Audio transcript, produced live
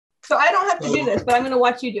So I don't have to do this, but I'm going to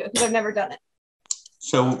watch you do it because I've never done it.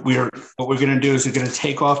 So what we're going to do is we're going to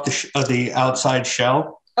take off the outside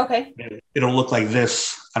shell. Okay. It'll look like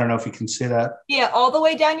this. I don't know if you can see that. Yeah, all the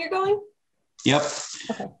way down you're going? Yep.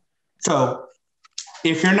 Okay. So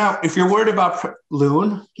if you're worried about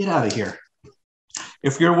Loon, get out of here.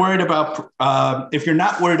 If you're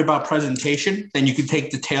not worried about presentation, then you can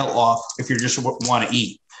take the tail off if you just want to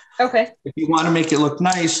eat. Okay. If you want to make it look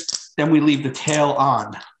nice, then we leave the tail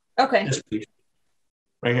on. Okay. This piece.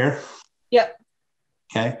 Right here. Yep.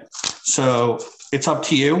 Okay. So it's up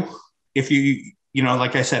to you. If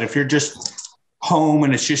like I said, if you're just home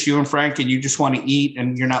and it's just you and Frank and you just want to eat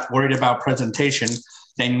and you're not worried about presentation,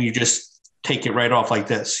 then you just take it right off like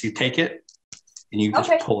this. You take it and you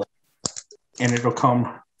just pull it. And it'll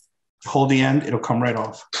hold the end, it'll come right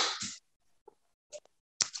off.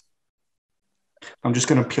 I'm just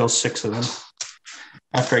going to peel 6 of them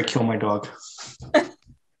after I kill my dog.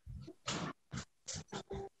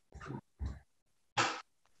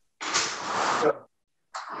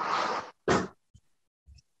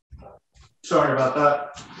 Sorry about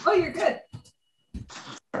that. Oh, you're good.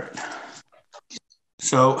 All right.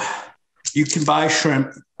 So you can buy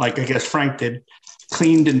shrimp, like I guess Frank did,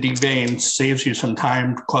 cleaned and deveined, saves you some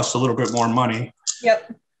time, costs a little bit more money.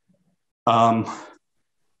 Yep.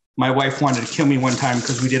 My wife wanted to kill me one time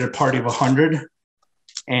because we did a party of 100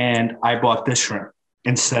 and I bought this shrimp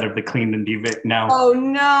instead of the cleaned and deveined. Now, oh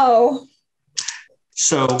no.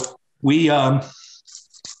 So we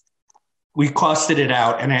costed it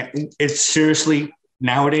out and it's seriously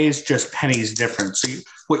nowadays just pennies difference. So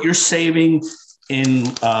what you're saving in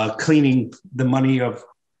cleaning the money of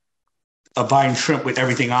buying shrimp with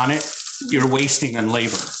everything on it, you're wasting on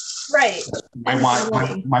labor. Right. My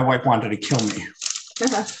wife wanted to kill me.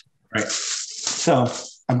 Right. So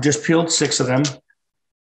I'm just peeled 6 of them.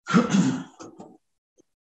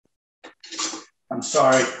 I'm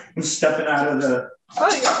sorry. I'm stepping out of the...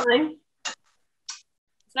 Oh, you're fine.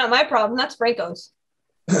 It's not my problem. That's Franco's.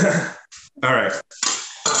 All right.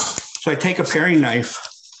 So I take a paring knife.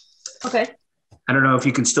 Okay. I don't know if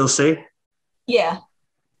you can still see. Yeah.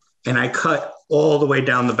 And I cut all the way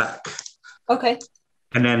down the back. Okay.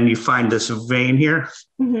 And then you find this vein here.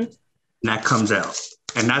 Mm-hmm. And that comes out.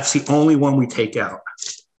 And that's the only one we take out.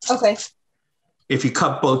 Okay. If you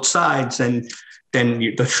cut both sides, then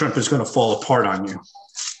the shrimp is going to fall apart on you.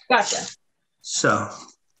 Gotcha. So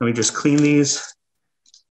let me just clean these.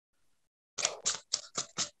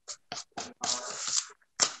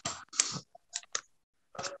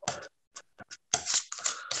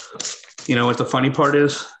 You know what the funny part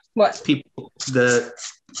is? What?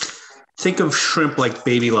 Think of shrimp like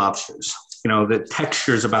baby lobsters. The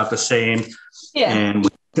texture is about the same. Yeah. And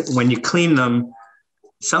when you clean them,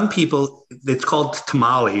 some people, it's called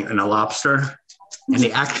tamale in a lobster, and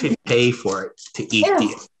they actually pay for it to eat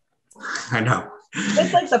it. I know.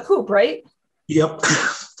 It's like the poop, right? Yep.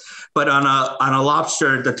 But on a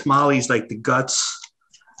lobster, the tamale is like the guts.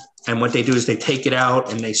 And what they do is they take it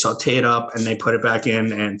out and they saute it up and they put it back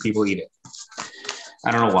in and people eat it.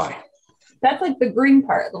 I don't know why. That's like the green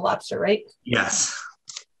part of the lobster, right? Yes.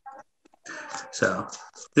 So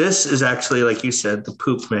this is actually, like you said, the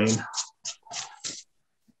poop vein.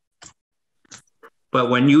 But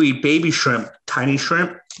when you eat baby shrimp, tiny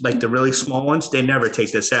shrimp, like the really small ones, they never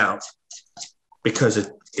take this out because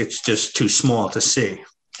it's just too small to see.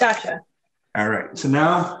 Gotcha. All right. So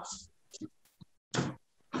now,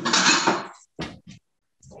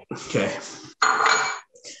 okay.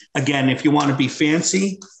 Again, if you want to be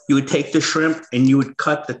fancy, you would take the shrimp and you would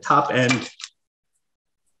cut the top end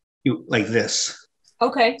like this.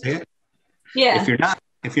 Okay. Yeah. If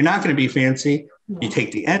you're not going to be fancy, you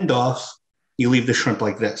take the end off, you leave the shrimp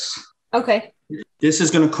like this. Okay. This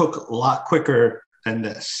is going to cook a lot quicker than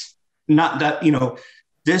this. Not that,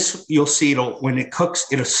 this you'll see when it cooks,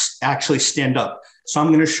 it'll actually stand up. So I'm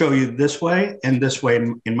going to show you this way and this way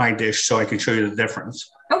in my dish so I can show you the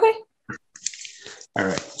difference. Okay. All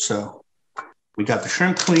right. So we got the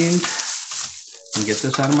shrimp cleaned. Let me get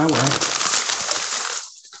this out of my way.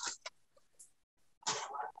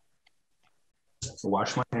 So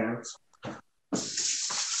wash my hands.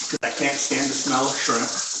 Because I can't stand the smell of shrimp.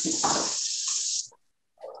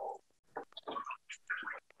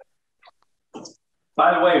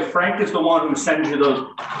 By the way, Frank is the one who sends you those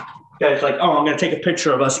guys like, oh, I'm going to take a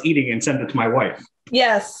picture of us eating and send it to my wife.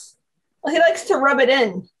 Yes. Well, he likes to rub it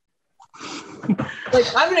in. Like,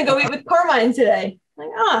 I'm going to go eat with Carmine today. Like,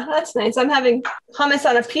 that's nice. I'm having hummus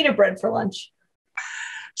on a pita bread for lunch.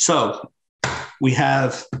 So we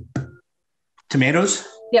have tomatoes.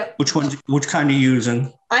 Yep. Which kind are you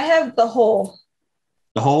using? I have the whole.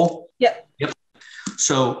 The whole? Yep.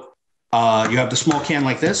 So You have the small can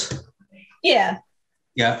like this? Yeah.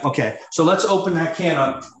 Yeah. Okay. So let's open that can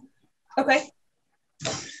up. Okay.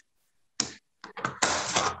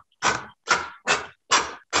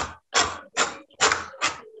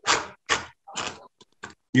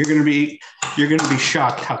 You're gonna be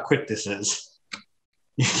shocked how quick this is.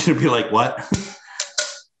 You're gonna be like, what?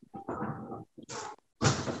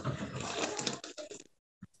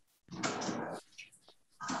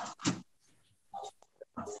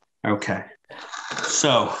 Okay.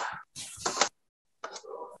 So,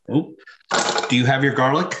 do you have your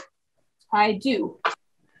garlic? I do.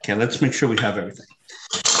 Okay, let's make sure we have everything.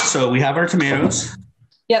 So we have our tomatoes.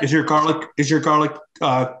 Yep. Is your garlic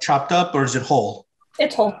chopped up or is it whole?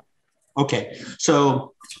 It's whole. Okay.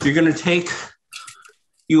 So you're gonna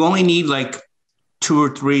you only need like 2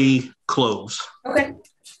 or 3 cloves. Okay.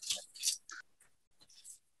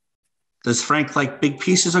 Does Frank like big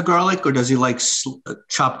pieces of garlic or does he like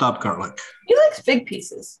chopped up garlic? He likes big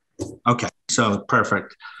pieces. Okay, so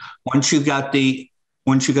perfect. Once you got the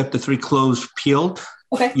 3 cloves peeled,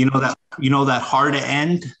 okay, you know that hard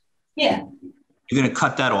end? Yeah. You're gonna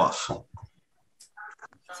cut that off.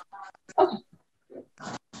 Okay.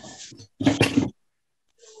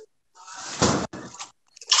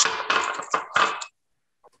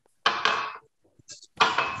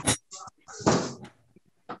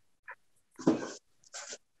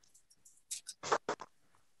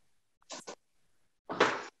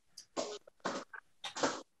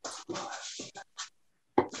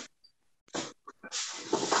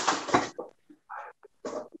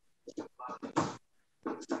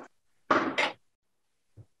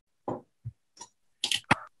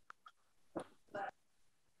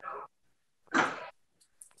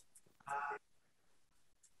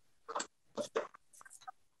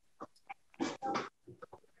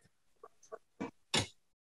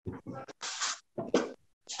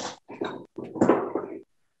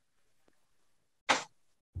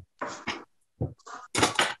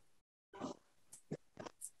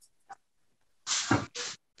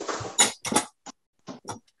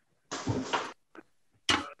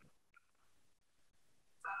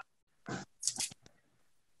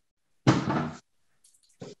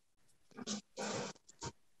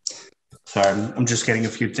 Sorry, I'm just getting a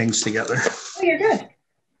few things together. Oh, you're good.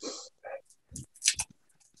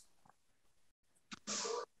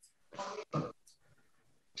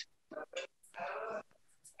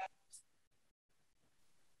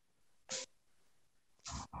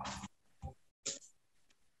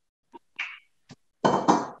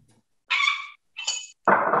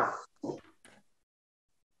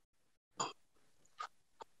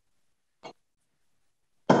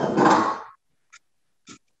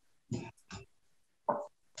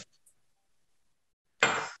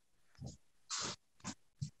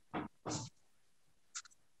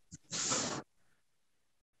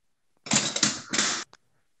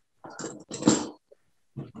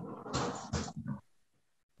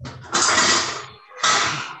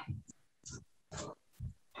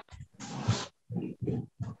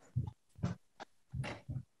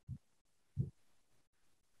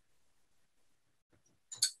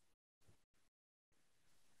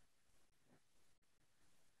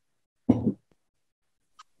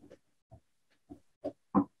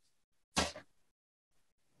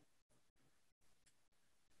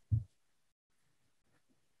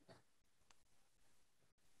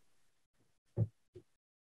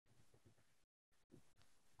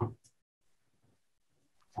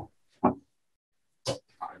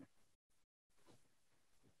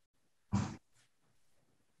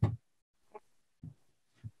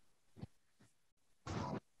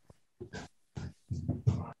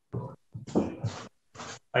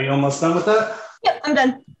 Are you almost done with that? Yep, I'm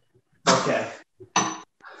done. Okay.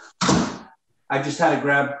 I just had to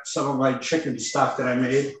grab some of my chicken stock that I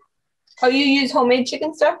made. Oh, you use homemade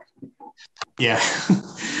chicken stock? Yeah,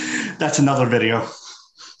 that's another video.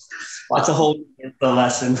 Wow. That's a whole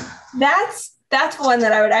lesson. That's one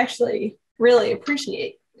that I would actually really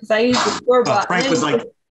appreciate because I use the store-bought. Frank was like,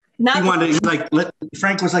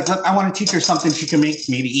 Frank was like, look, I want to teach her something she can make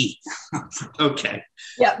me to eat. Okay.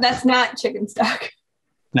 Yeah, that's not chicken stock.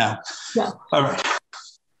 No. No. All right.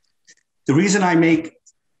 The reason I make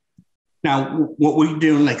now what we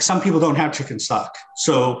do, like some people don't have chicken stock,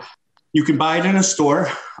 so you can buy it in a store.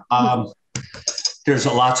 There's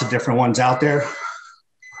lots of different ones out there.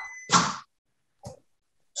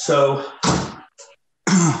 So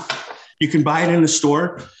you can buy it in the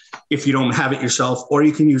store if you don't have it yourself, or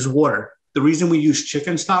you can use water. The reason we use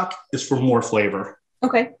chicken stock is for more flavor.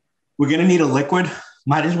 Okay. We're going to need a liquid.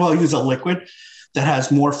 Might as well use a liquid that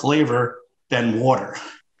has more flavor than water.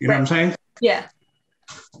 You know what I'm saying? Yeah.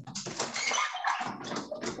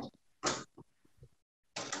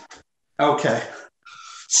 Okay.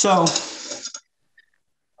 So,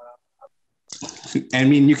 I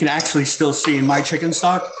mean, you can actually still see in my chicken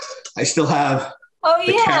stock, I still have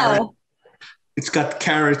the carrot. It's got the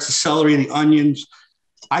carrots, the celery, and the onions.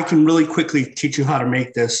 I can really quickly teach you how to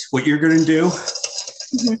make this. What you're going to do,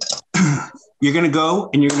 you're going to go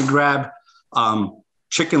and you're going to grab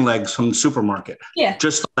chicken legs from the supermarket. Yeah.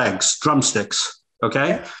 Just legs, drumsticks.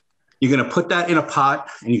 Okay. You're going to put that in a pot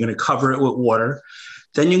and you're going to cover it with water.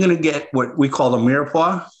 Then you're going to get what we call the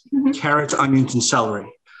mirepoix, carrots, onions, and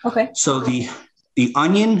celery. Okay. So the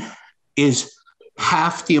onion is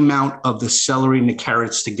half the amount of the celery and the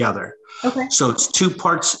carrots together. Okay. So it's 2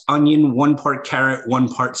 parts onion, 1 part carrot, 1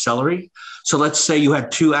 part celery. So let's say you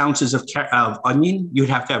had 2 ounces of onion, you'd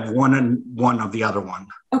have to have 1 and 1 of the other one.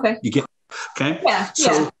 Okay. You get, okay? Yeah.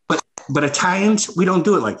 So, but Italians, we don't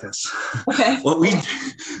do it like this. Okay. What we so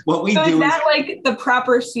do is that like the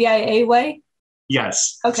proper CIA way?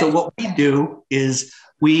 Yes. Okay. So what we do is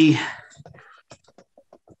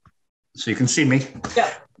so you can see me.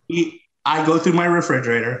 Yeah. I go through my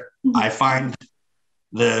refrigerator. I find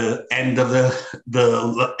the end of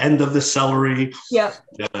the end of the celery. Yeah.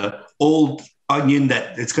 The old onion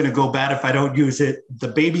that it's going to go bad if I don't use it. The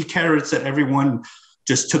baby carrots that everyone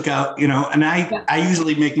just took out, and I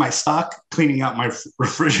usually make my stock cleaning out my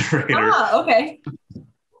refrigerator. Ah, okay.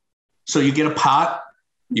 So you get a pot,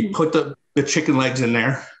 you put the chicken legs in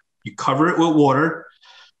there, you cover it with water.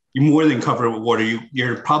 You more than cover it with water.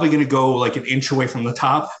 You're probably going to go like an inch away from the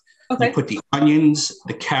top. Okay. You put the onions,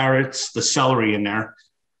 the carrots, the celery in there,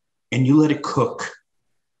 and you let it cook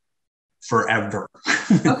forever.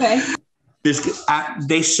 Okay.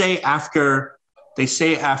 They say after,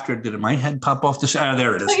 did my head pop off the side?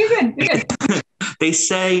 There it is. Oh, you're good. They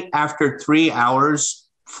say after 3 hours,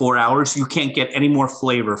 4 hours, you can't get any more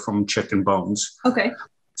flavor from chicken bones. Okay.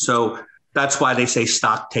 So that's why they say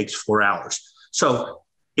stock takes 4 hours. So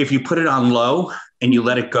if you put it on low and you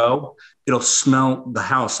let it go, it'll smell the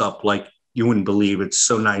house up like you wouldn't believe. It's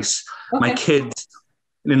so nice. Okay. My kids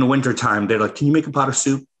in the wintertime, they're like, can you make a pot of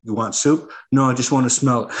soup? You want soup? No, I just want to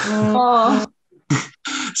smell it.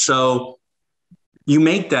 So you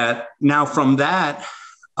make that. Now from that,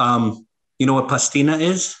 you know what pastina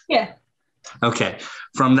is? Yeah. Okay.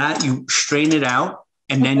 From that, you strain it out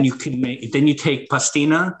and then you take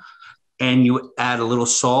pastina and you add a little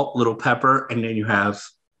salt, little pepper, and then you have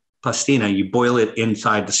pastina. You boil it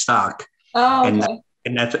inside the stock. Oh, okay.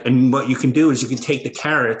 And what you can do is you can take the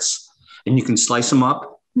carrots and you can slice them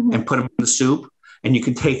up and put them in the soup. And you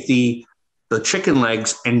can take the chicken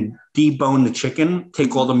legs and debone the chicken,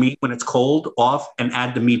 take all the meat when it's cold off and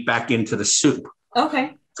add the meat back into the soup.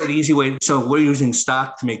 Okay. It's an easy way. So we're using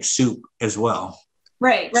stock to make soup as well.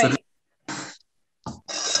 Right.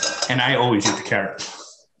 And I always eat the carrot.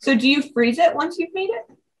 So do you freeze it once you've made it?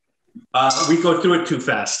 We go through it too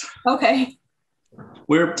fast. Okay.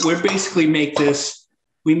 We're basically make this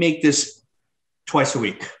twice a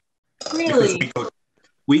week. Really?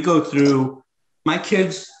 We go through my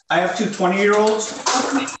kids. I have 2 20-year-olds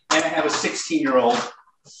and I have a 16-year-old,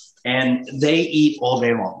 and they eat all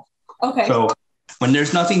day long. Okay. So when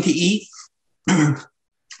there's nothing to eat,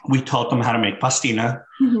 we taught them how to make pastina.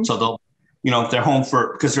 So they'll, if they're home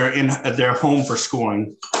because they're home for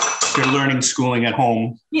schooling. They're learning schooling at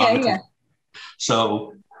home. Yeah.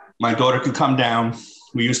 So my daughter can come down.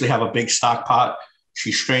 We usually have a big stock pot.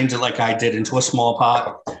 She strains it like I did into a small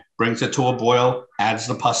pot, brings it to a boil, adds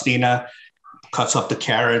the pastina, cuts up the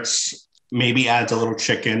carrots, maybe adds a little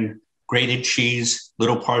chicken, grated cheese,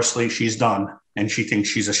 little parsley. She's done. And she thinks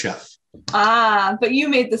she's a chef. Ah, but you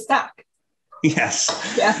made the stock.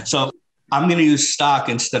 Yes. Yeah. So I'm going to use stock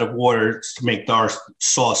instead of water to make our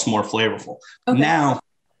sauce more flavorful. Okay. Now,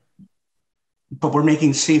 but we're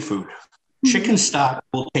making seafood. Chicken stock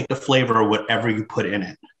will take the flavor of whatever you put in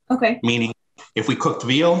it. Okay. Meaning, if we cooked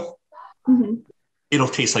veal, it'll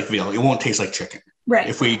taste like veal. It won't taste like chicken. Right.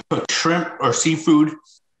 If we cook shrimp or seafood,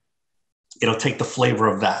 it'll take the flavor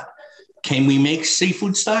of that. Can we make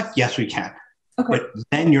seafood stock? Yes, we can. Okay. But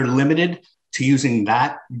then you're limited to using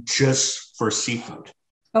that just for seafood.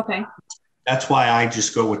 Okay. That's why I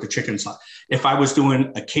just go with the chicken stock. If I was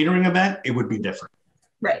doing a catering event, it would be different.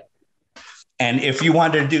 Right. And if you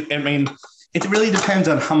wanted to it really depends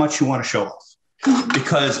on how much you want to show off.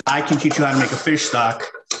 Because I can teach you how to make a fish stock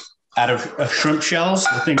out of shrimp shells,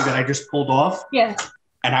 the thing that I just pulled off. Yeah.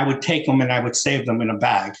 And I would take them and I would save them in a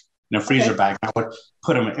bag, in a freezer bag. I would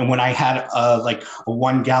put them in. And when I had like a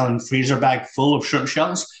 1 gallon freezer bag full of shrimp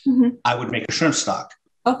shells, I would make a shrimp stock.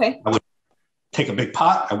 Okay. I would take a big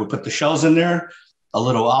pot. I would put the shells in there, a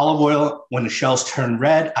little olive oil. When the shells turn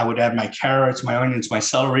red, I would add my carrots, my onions, my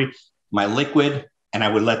celery, my liquid, and I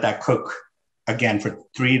would let that cook again for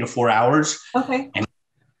 3 to 4 hours. Okay. And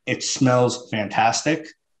it smells fantastic.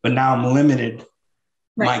 But now I'm limited.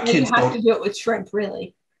 Right. My kids you have don't. to do it with shrimp,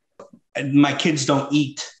 really. My kids don't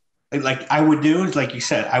eat. Like I would do, like you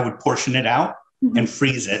said, I would portion it out and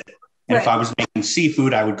freeze it. And if I was making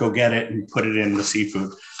seafood, I would go get it and put it in the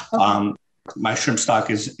seafood. Okay. My shrimp stock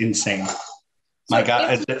is insane. So my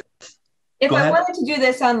God. If I wanted to do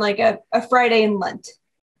this on like a Friday in Lent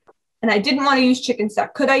and I didn't want to use chicken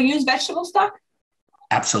stock, could I use vegetable stock?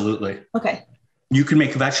 Absolutely. Okay. You can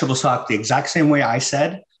make vegetable stock the exact same way I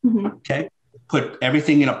said. Okay. Put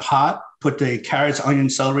everything in a pot, put the carrots, onion,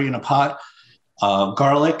 celery in a pot,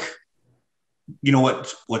 garlic. You know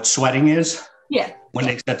what sweating is? Yeah. When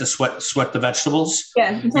they get to sweat the vegetables. Yeah.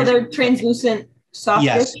 Until they're translucent, soft.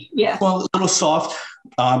 Yes. Yeah. Well, a little soft.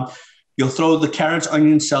 You'll throw the carrots,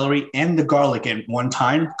 onion, celery, and the garlic in one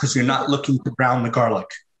time because you're not looking to brown the garlic.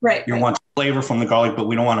 Right. You want flavor from the garlic, but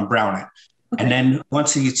we don't want to brown it. Okay. And then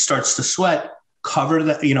once it starts to sweat, cover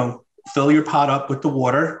that, fill your pot up with the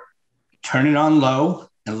water, turn it on low,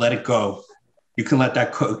 and let it go. You can let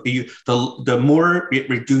that cook. The more it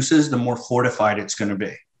reduces, the more fortified it's going to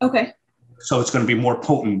be. Okay. So it's going to be more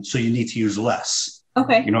potent. So you need to use less.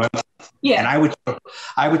 Okay. You know what I mean? Yeah. And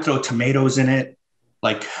I would throw tomatoes in it.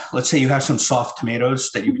 Like, let's say you have some soft tomatoes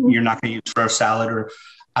that you're not going to use for a salad, or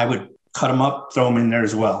I would cut them up, throw them in there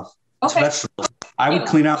as well. Okay. It's vegetables. I would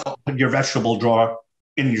clean out your vegetable drawer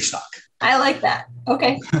in your stock. I like that.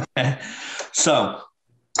 Okay. So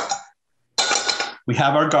we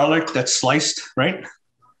have our garlic that's sliced, right?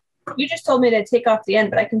 You just told me to take off the end,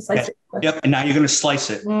 but I can slice it. Yep. And now you're going to slice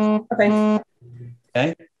it. Okay.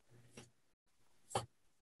 Okay.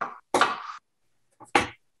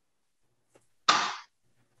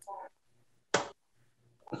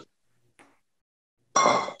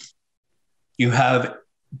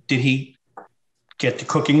 Did he get the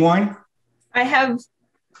cooking wine? I have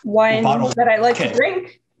wine that I like to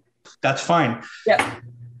drink. That's fine. Yep.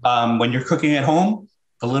 When you're cooking at home,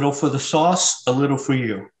 a little for the sauce, a little for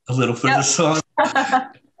you, a little for the sauce.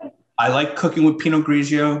 I like cooking with Pinot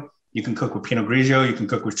Grigio. You can cook with Pinot Grigio. You can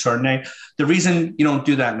cook with Chardonnay. The reason you don't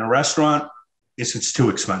do that in a restaurant is it's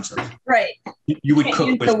too expensive. Right. You would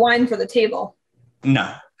cook with the wine for the table.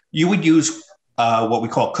 No, you would use what we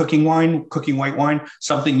call cooking wine, cooking white wine,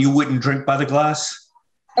 something you wouldn't drink by the glass.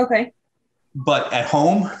 Okay. But at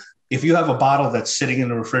home, if you have a bottle that's sitting in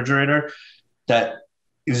the refrigerator that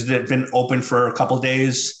has been open for a couple of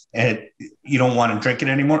days and you don't want to drink it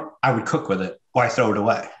anymore, I would cook with it. Why throw it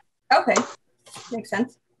away? Okay. Makes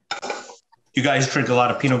sense. You guys drink a lot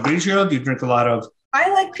of Pinot Grigio? Do you drink a lot of...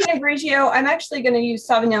 I like Pinot Grigio. I'm actually going to use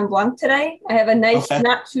Sauvignon Blanc today. I have a nice,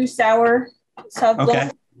 not too sour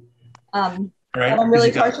Sauvignon Blanc. Right. That I'm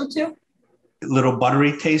really partial to. A little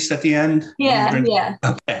buttery taste at the end? Yeah, yeah.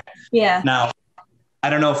 Okay. Yeah. Now, I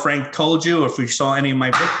don't know if Frank told you or if you saw any of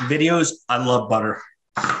my videos, I love butter.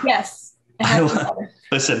 Yes.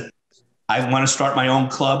 Listen, I want to start my own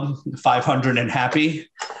club, 500 and happy.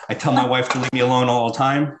 I tell my wife to leave me alone all the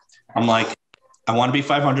time. I'm like, I want to be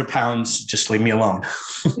 500 pounds. Just leave me alone.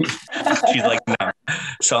 She's like, no.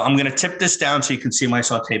 So I'm going to tip this down so you can see my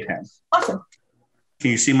saute pan. Awesome. Can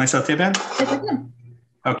you see my saute pan? Yes, I can.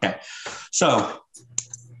 Okay. So,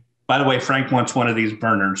 by the way, Frank wants one of these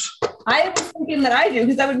burners. I was thinking that I do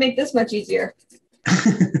because that would make this much easier.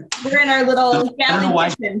 We're in our little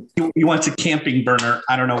galley kitchen. He wants a camping burner.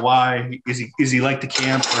 I don't know why. Is he like to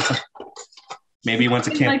camp? Or maybe he wants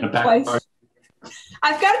to camp in the backyard.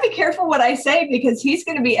 I've got to be careful what I say because he's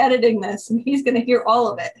going to be editing this and he's going to hear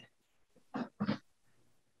all of it.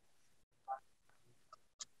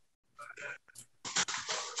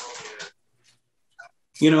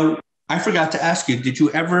 You know, I forgot to ask you, do you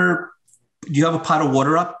have a pot of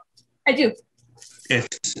water up? I do.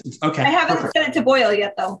 Okay. I haven't set it to boil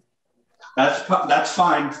yet, though. That's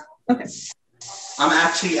fine. Okay. I'm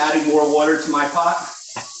actually adding more water to my pot.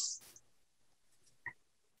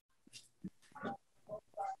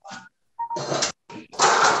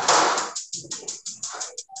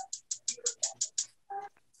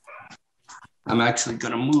 I'm actually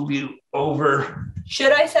going to move you over.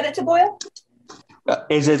 Should I set it to boil?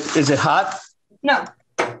 Is it hot? No.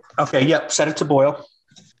 Okay, yep, set it to boil.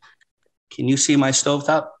 Can you see my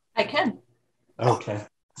stovetop? I can. Okay.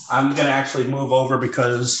 I'm going to actually move over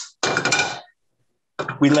because the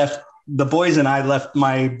boys and I left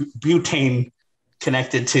my butane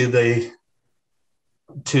connected to the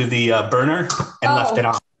burner and left it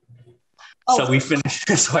on. So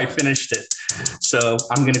I finished it. So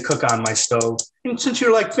I'm going to cook on my stove. And since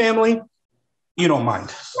you're like family, you don't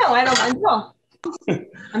mind. No, I don't mind at all.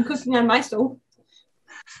 I'm cooking on my stove.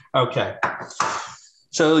 Okay.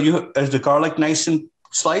 So is the garlic nice and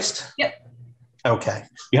sliced? Yep. Okay.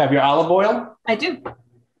 You have your olive oil? I do.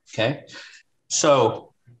 Okay.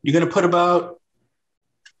 So you're going to put about,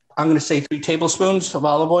 I'm going to say 3 tablespoons of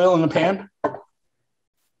olive oil in the pan.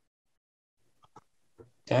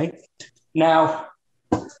 Okay. Now,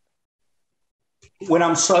 when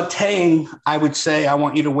I'm sauteing, I would say I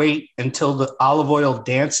want you to wait until the olive oil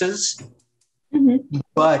dances. Mm-hmm.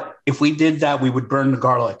 But if we did that, we would burn the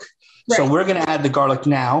garlic. Right. So we're going to add the garlic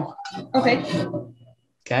now. Okay.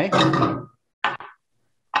 Okay.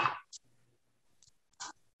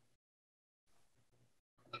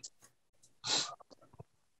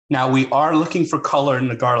 Now we are looking for color in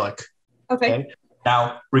the garlic. Okay.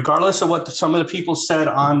 Now, regardless of what some of the people said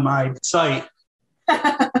on my site,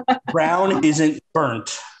 brown isn't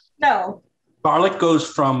burnt. No. Garlic goes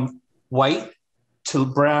from white to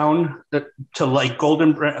brown to like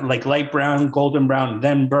golden, like light brown, golden brown,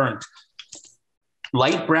 then burnt.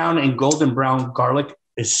 Light brown and golden brown garlic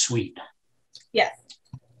is sweet. Yes.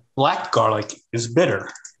 Black garlic is bitter.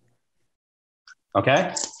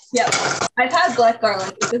 Okay? Yep. I've had black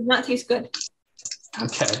garlic. It does not taste good.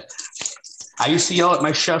 Okay. I used to yell at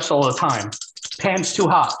my chefs all the time. Pan's too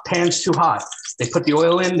hot. Pan's too hot. They put the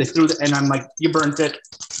oil in, they threw it, and I'm like, you burnt it.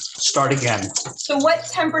 Start again. So what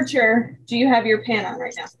temperature do you have your pan on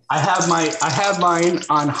right now? I have mine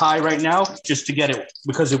on high right now just to get it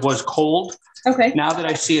because it was cold. Okay. Now that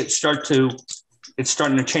I see it starting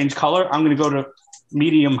to change color, I'm going to go to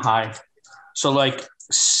medium high. So like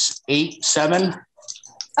 8, 7.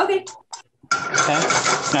 Okay. Okay.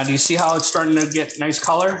 Now, do you see how it's starting to get nice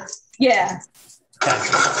color? Yeah. Okay.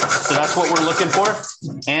 So that's what we're looking for.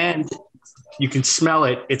 And you can smell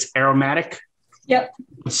it. It's aromatic. Yep.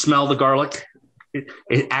 You smell the garlic.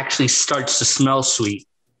 It actually starts to smell sweet.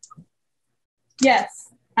 Yes.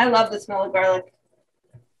 I love the smell of garlic.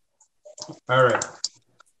 All right.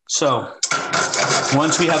 So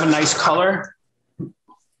once we have a nice color,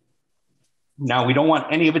 now we don't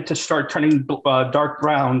want any of it to start turning dark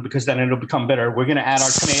brown because then it'll become bitter. We're going to add our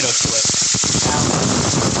tomatoes to it.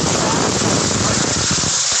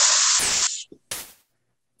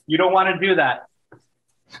 You don't want to do that.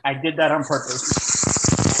 I did that on purpose.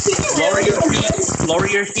 Lower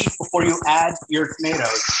your heat before you add your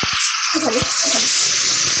tomatoes. Okay.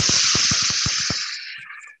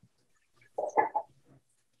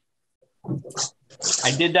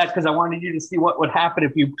 I did that because I wanted you to see what would happen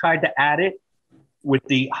if you tried to add it with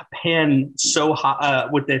the pan so high,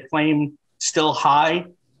 with the flame still high.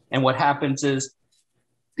 And what happens is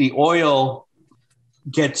the oil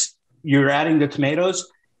you're adding the tomatoes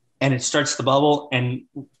and it starts to bubble and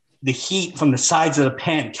the heat from the sides of the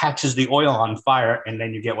pan catches the oil on fire. And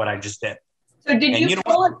then you get what I just did. So did you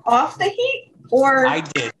pull it off the heat or? I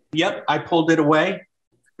did. Yep. I pulled it away,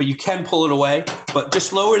 but you can pull it away, but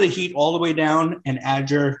just lower the heat all the way down and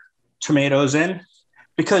add your tomatoes in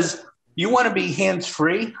because you want to be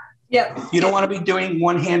hands-free. Yep. You don't want to be doing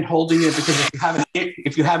one hand holding it because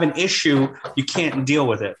if you have an issue, you can't deal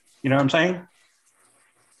with it. You know what I'm saying?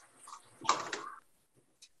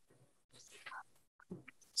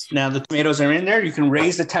 Now the tomatoes are in there. You can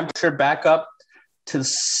raise the temperature back up to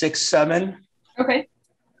 6, 7. Okay.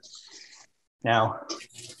 Now,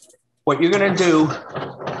 what you're going to do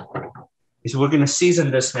is we're going to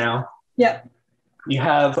season this now. Yep. You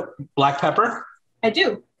have black pepper. I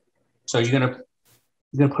do. So you're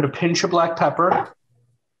gonna put a pinch of black pepper.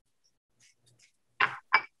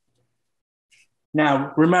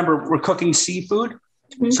 Now, remember, we're cooking seafood,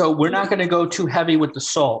 so we're not gonna go too heavy with the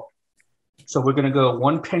salt. So we're gonna go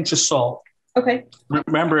 1 pinch of salt. Okay.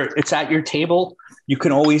 Remember, it's at your table. You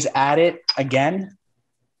can always add it again.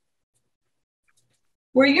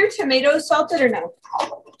 Were your tomatoes salted or no?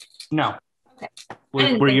 No. Okay.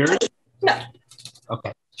 Were yours? No.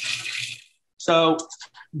 Okay. So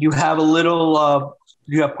you have a little,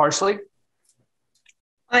 you have parsley?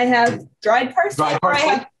 I have dried parsley. Dried parsley?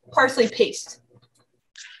 Or I have parsley paste.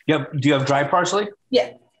 Do you have dry parsley?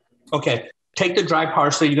 Yeah. Okay. Take the dry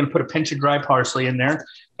parsley. You're going to put a pinch of dry parsley in there.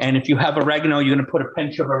 And if you have oregano, you're going to put a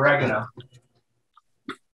pinch of oregano.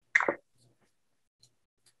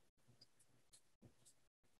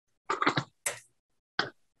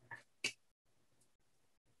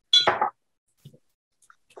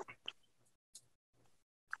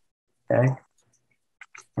 Okay.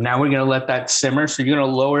 Now we're going to let that simmer. So you're going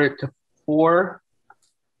to lower it to 4,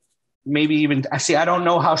 maybe even, I don't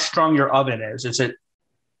know how strong your oven is. Is it?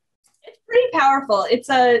 It's pretty powerful. It's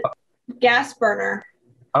a gas burner.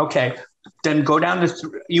 Okay. Then go down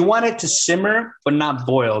to, you want it to simmer, but not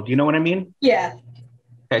boil. Do you know what I mean? Yeah.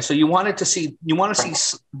 Okay. So you want to see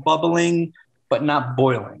bubbling, but not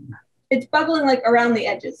boiling. It's bubbling like around the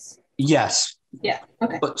edges. Yes. Yeah.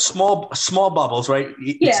 Okay. But small bubbles, right?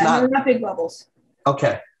 It's not big bubbles.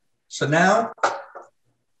 Okay. So now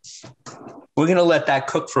we're going to let that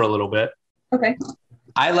cook for a little bit. Okay.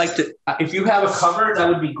 I like to, if you have a cover, that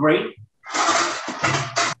would be great.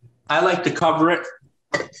 I like to cover it.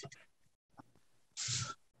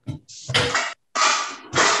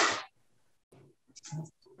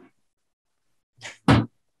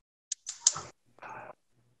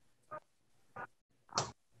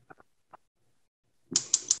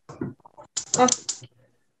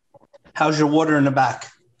 How's your water in the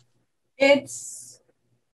back? It's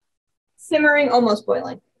simmering, almost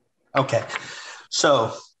boiling. Okay.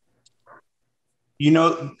 So, you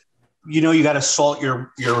got to salt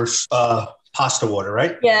your pasta water,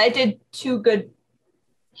 right? Yeah, I did 2 good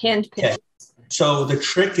hand pinches. Okay. So the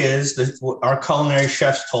trick is that our culinary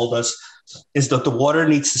chefs told us is that the water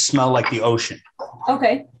needs to smell like the ocean.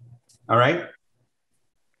 Okay. All right.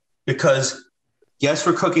 Because yes,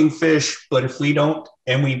 we're cooking fish, but if we don't,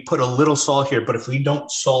 and we put a little salt here, but if we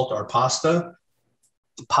don't salt our pasta,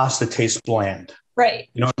 the pasta tastes bland. Right.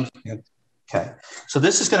 You know what I mean? Okay. So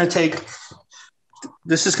this is going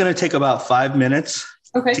to take about 5 minutes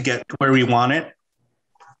to get to where we want it.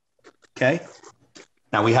 Okay.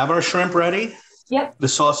 Now we have our shrimp ready. Yep. The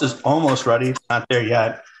sauce is almost ready. It's not there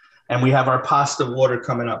yet. And we have our pasta water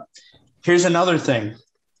coming up. Here's another thing.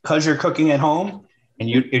 Because you're cooking at home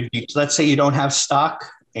and let's say you don't have stock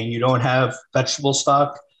and you don't have vegetable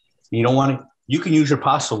stock, you you can use your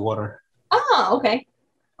pasta water. Oh, okay.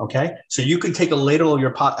 Okay. So you can take a ladle of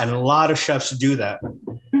your pot, and a lot of chefs do that.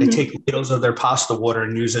 Mm-hmm. They take ladles of their pasta water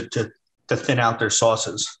and use it to thin out their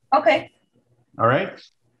sauces. Okay. All right.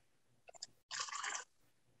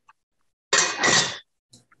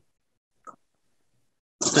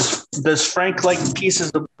 Does Frank like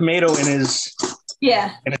pieces of tomato in his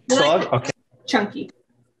sauce? Okay. Chunky.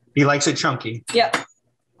 He likes it chunky. Yep.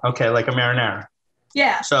 Okay, like a marinara.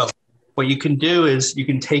 Yeah. So what you can do is you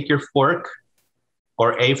can take your fork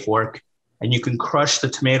or a fork and you can crush the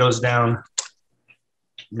tomatoes down.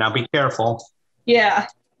 Now be careful. Yeah.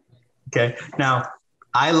 Okay. Now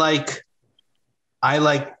I like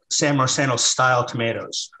San Marzano style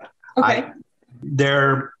tomatoes. Okay.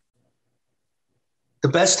 The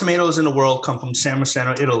best tomatoes in the world come from San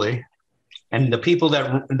Marzano, Italy. And the people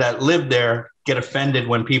that live there get offended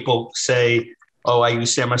when people say, oh, I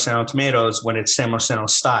use San Marzano tomatoes when it's San Marzano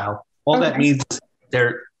style. All that means is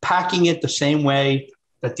they're packing it the same way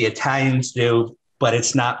that the Italians do, but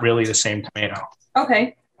it's not really the same tomato.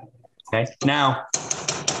 Okay. Okay. Now,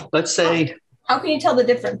 let's say. How can you tell the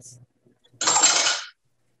difference?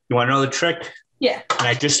 You want to know the trick? Yeah. And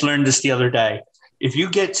I just learned this the other day. If you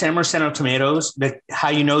get San Marzano tomatoes, how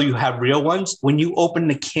you know you have real ones, when you open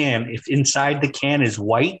the can, if inside the can is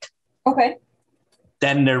white,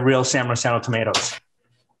 then they're real San Marzano tomatoes.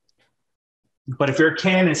 But if your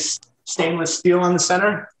can is stainless steel on the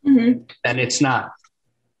center, then it's not.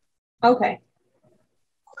 Okay.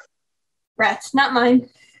 Rats, not mine.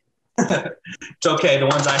 It's okay. The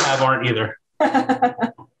ones I have aren't either.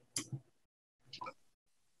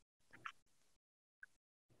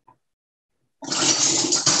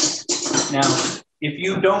 Now, if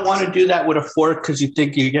you don't want to do that with a fork because you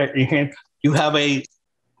think you get your hand, do you have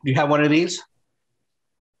one of these?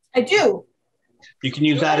 I do. You can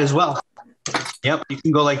use that as well. Yep, you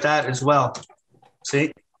can go like that as well.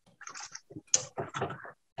 See?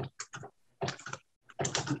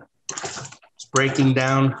 It's breaking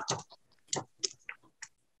down.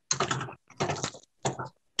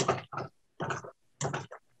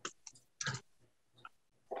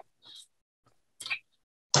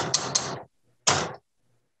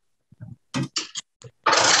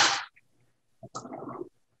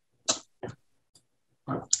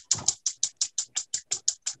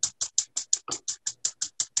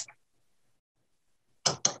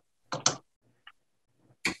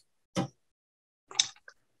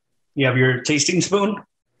 You have your tasting spoon?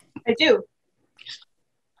 I do.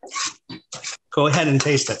 Go ahead and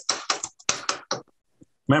taste it.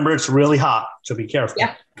 Remember, it's really hot, so be careful.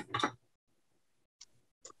 Yeah.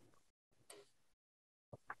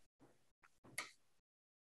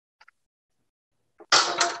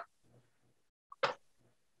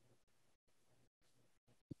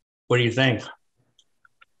 What do you think? It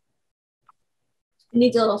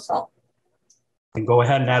needs a little salt. And go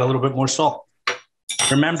ahead and add a little bit more salt.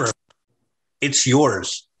 Remember, it's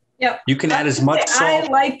yours. Yep. You can add as much salt. I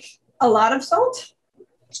like a lot of salt.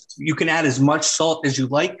 You can add as much salt as you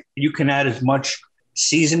like. You can add as much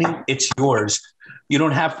seasoning. It's yours. You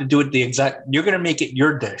don't have to do it the exact. You're going to make it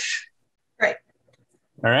your dish. Right.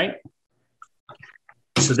 All right.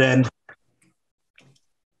 So then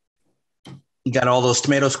You got all those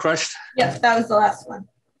tomatoes crushed? Yes, that was the last one.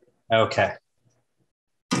 Okay.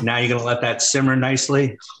 Now you're going to let that simmer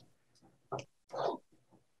nicely.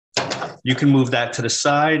 You can move that to the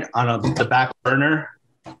side on the back burner.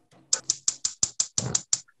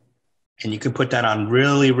 And you can put that on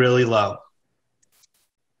really, really low.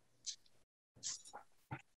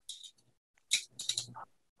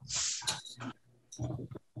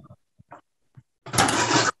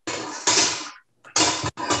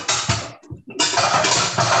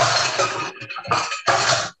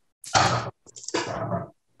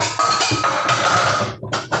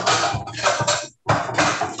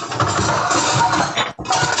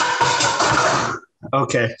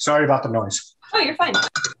 Okay, sorry about the noise. Oh, you're fine.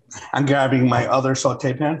 I'm grabbing my other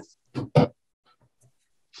saute pan.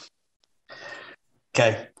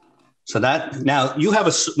 Okay, so that now you have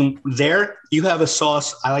a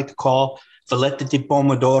sauce I like to call filete di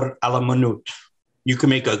pomodoro alla minute. You can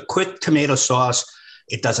make a quick tomato sauce.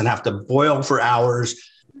 It doesn't have to boil for hours.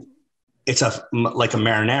 It's like a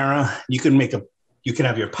marinara. You can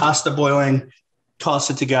have your pasta boiling, toss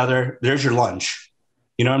it together. There's your lunch.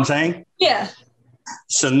 You know what I'm saying? Yeah.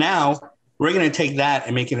 So now we're going to take that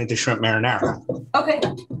and make it into shrimp marinara. Okay.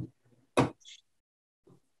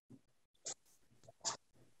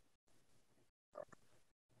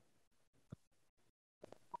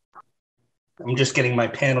 I'm just getting my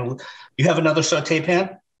pan. You have another saute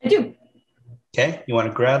pan? I do. Okay. You want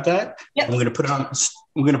to grab that? Yep. I'm going to put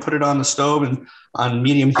it on the stove and on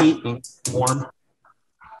medium heat and warm.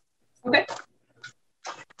 Okay.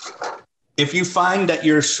 If you find that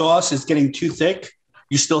your sauce is getting too thick,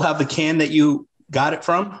 you still have the can that you got it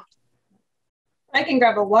from? I can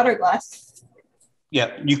grab a water glass.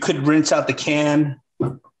 Yeah, you could rinse out the can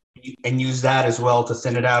and use that as well to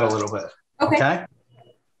thin it out a little bit. Okay?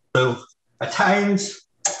 So Italians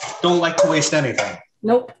don't like to waste anything.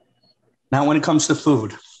 Nope. Not when it comes to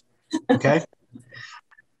food. Okay?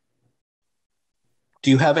 Do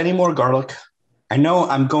you have any more garlic? I know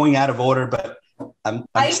I'm going out of order, but I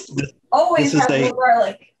always have more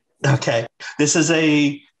garlic. Okay. This is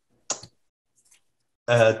a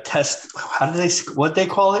test. What they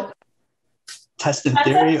call it? Test in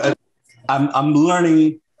theory. I'm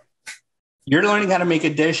learning. You're learning how to make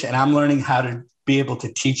a dish, and I'm learning how to be able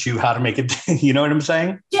to teach you how to make a dish. You know what I'm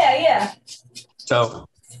saying? Yeah, yeah. So.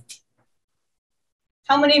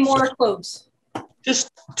 How many more cloves? Just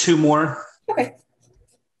 2 more. Okay.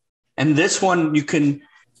 And this one,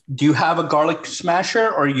 do you have a garlic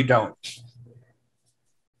smasher or you don't?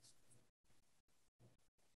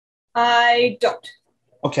 I don't.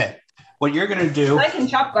 Okay. What you're going to do. I can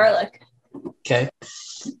chop garlic. Okay.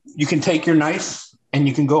 You can take your knife and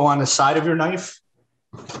you can go on the side of your knife.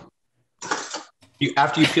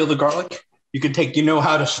 After you peel the garlic, you can take,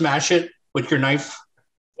 how to smash it with your knife?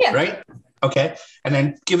 Yeah. Right? Okay. And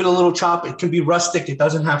then give it a little chop. It can be rustic. It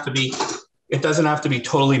doesn't have to be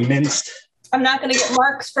totally minced. I'm not going to get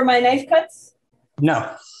marks for my knife cuts?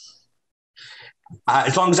 No.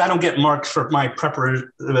 As long as I don't get marks for my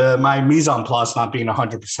my mise en place not being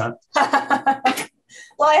 100%.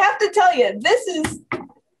 Well, I have to tell you, this is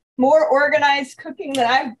more organized cooking than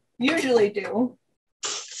I usually do.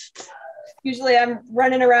 Usually I'm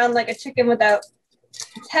running around like a chicken without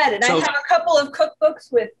its head. And I have a couple of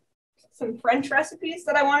cookbooks with some French recipes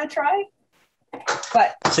that I want to try.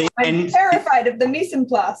 But I'm terrified of the mise en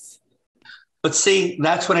place. But see,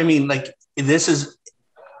 that's what I mean. Like,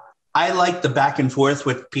 I like the back and forth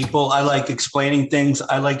with people. I like explaining things.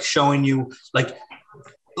 I like showing you, like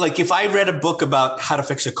if I read a book about how to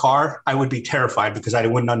fix a car, I would be terrified because I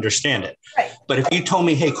wouldn't understand it. Right. But if you told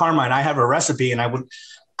me, hey, Carmine, I have a recipe and I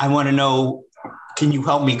want to know, can you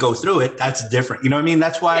help me go through it? That's different. You know what I mean?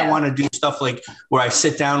 That's why I want to do stuff like where I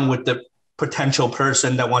sit down with the potential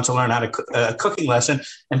person that wants to learn how to a cooking lesson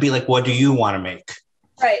and be like, what do you want to make?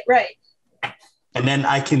 Right. And then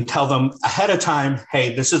I can tell them ahead of time,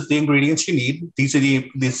 hey, this is the ingredients you need. These are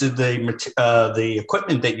the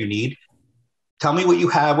equipment that you need. Tell me what you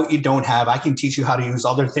have, what you don't have. I can teach you how to use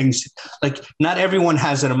other things. Like, not everyone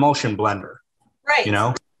has an emulsion blender. Right.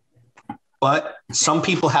 But some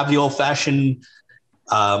people have the old-fashioned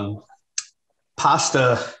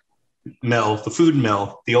pasta mill, the food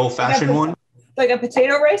mill, the old-fashioned one. Like a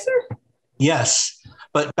potato ricer? Yes.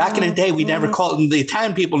 But back in the day, we never called it, the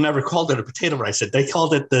Italian people never called it a potato ricer. They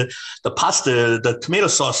called it the pasta, the tomato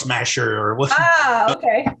sauce smasher or what.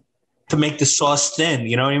 Okay. To make the sauce thin,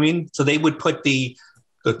 you know what I mean? So they would put the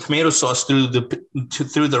tomato sauce through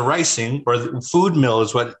the ricing, or the food mill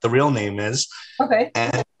is what the real name is. Okay.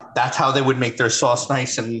 And that's how they would make their sauce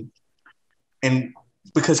nice. And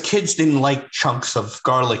because kids didn't like chunks of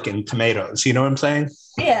garlic and tomatoes, you know what I'm saying?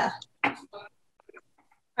 Yeah.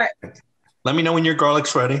 All right. Let me know when your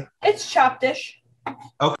garlic's ready. It's chopped-ish.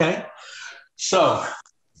 Okay. So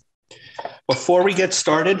before we get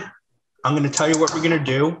started, I'm going to tell you what we're going to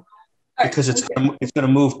do because it's going to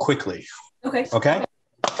move quickly. Okay. Okay.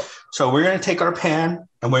 So we're going to take our pan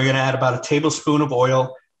and we're going to add about a tablespoon of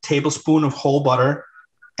oil, tablespoon of whole butter,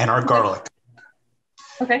 and our garlic.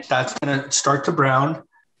 Okay. That's going to start to brown.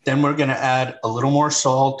 Then we're going to add a little more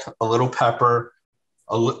salt, a little pepper.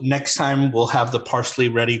 Next time we'll have the parsley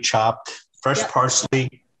ready chopped, fresh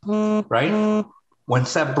parsley, right?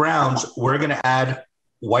 Once that browns, we're going to add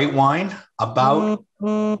white wine, about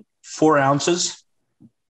 4 ounces,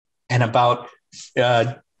 and about,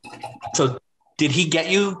 so did he get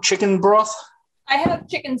you chicken broth? I have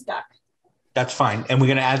chicken stock. That's fine. And we're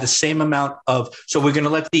going to add the same amount of, so we're going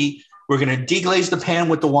to we're going to deglaze the pan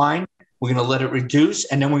with the wine. We're going to let it reduce.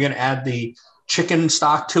 And then we're going to add the chicken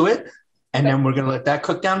stock to it. And then we're going to let that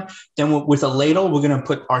cook down. Then with a ladle, we're going to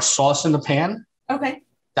put our sauce in the pan. Okay.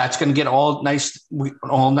 That's going to get all nice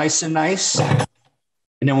and nice. And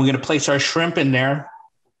then we're going to place our shrimp in there.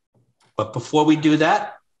 But before we do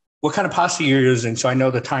that, what kind of pasta you're using so I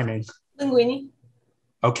know the timing? Linguine.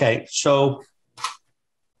 Okay. So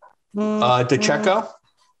DiCecco?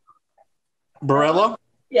 Barilla?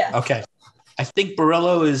 Yeah. Okay. I think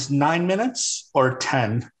Barilla is 9 minutes or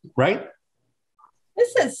 10, right?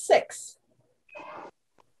 This says 6.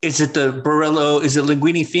 Is it the Barilla? Is it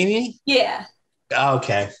Linguine Fini? Yeah.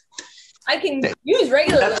 Okay. I can use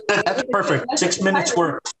regular. That's perfect. 6 minutes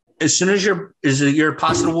work. As soon as your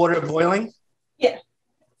pasta water boiling? Yeah.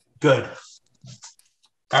 Good.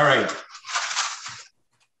 All right.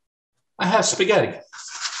 I have spaghetti.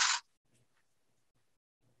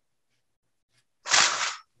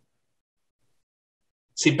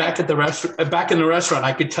 See, back in the restaurant,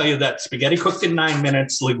 I could tell you that spaghetti cooked in 9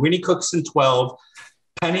 minutes, linguine cooks in 12,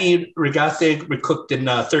 penne rigate cooked in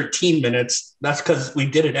 13 minutes. That's because we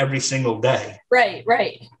did it every single day. Right.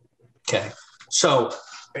 Okay. So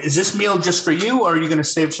is this meal just for you, or are you going to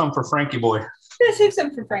save some for Frankie boy? I'm going to save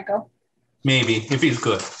some for Franco. Maybe, if he's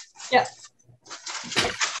good. Yeah.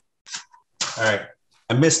 All right.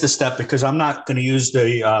 I missed a step because I'm not going to use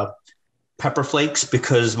the pepper flakes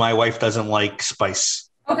because my wife doesn't like spice.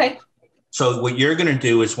 Okay. So what you're going to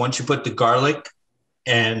do is once you put the garlic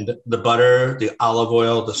and the butter, the olive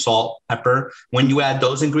oil, the salt, pepper, when you add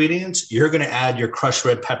those ingredients, you're going to add your crushed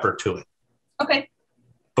red pepper to it. Okay.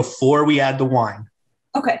 Before we add the wine.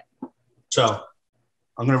 Okay. So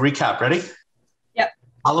I'm going to recap. Ready? Yep.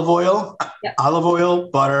 Olive oil,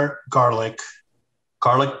 butter, garlic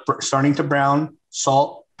starting to brown,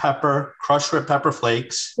 salt, pepper, crushed red pepper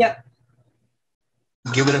flakes. Yep.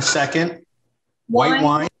 Give it a second. White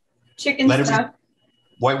wine. Chicken stock.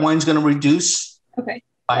 White wine's going to reduce. Okay.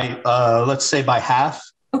 By let's say by half.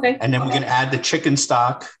 Okay. And then we're going to add the chicken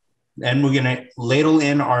stock. Then we're going to ladle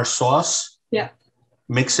in our sauce. Yeah.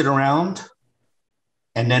 Mix it around.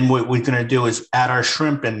 And then what we're going to do is add our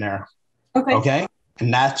shrimp in there. Okay. Okay.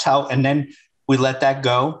 And and then we let that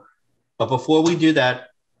go. But before we do that,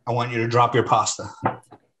 I want you to drop your pasta.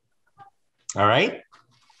 All right.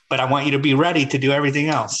 But I want you to be ready to do everything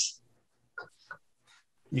else.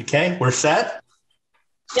 Okay, we're set?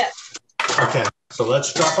 Yes. Okay, so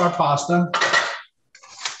let's drop our pasta.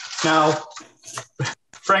 Now,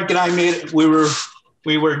 Frank and I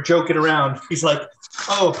we were joking around. He's like,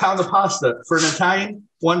 oh, a pound of pasta. For an Italian,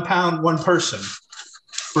 1 pound, 1 person.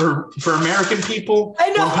 For American people,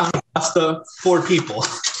 I know. 1 pound of pasta, 4 people.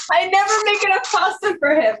 I never make enough pasta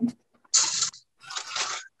for him.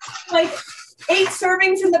 Like 8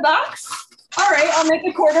 servings in the box? All right, I'll make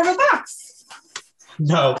a quarter of a box.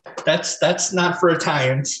 No, that's not for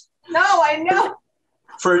Italians. No, I know.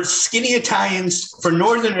 For skinny Italians, for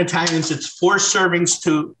Northern Italians, it's 4 servings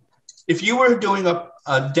to, if you were doing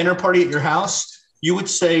a dinner party at your house, you would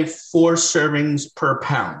say 4 servings per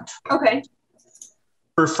pound. Okay.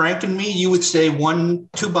 For Frank and me, you would say 2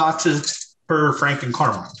 boxes per Frank and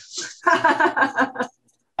Carmine.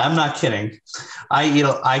 I'm not kidding.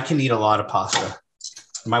 I can eat a lot of pasta.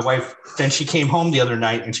 My wife, then she came home the other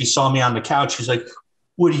night and she saw me on the couch. She's like,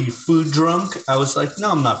 what are you, food drunk? I was like,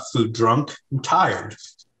 no, I'm not food drunk. I'm tired.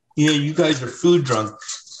 Yeah, you guys are food drunk.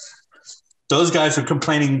 Those guys are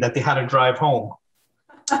complaining that they had to drive home.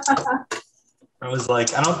 I was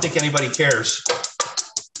like, I don't think anybody cares.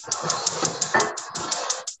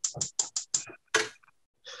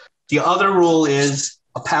 The other rule is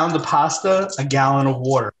a pound of pasta, a gallon of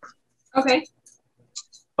water. Okay.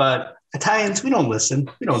 But Italians, we don't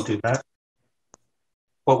listen. We don't do that.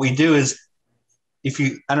 What we do is,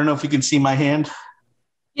 I don't know if you can see my hand.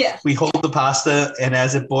 Yeah. We hold the pasta, and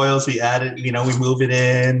as it boils, we add it, we move it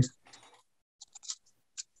in.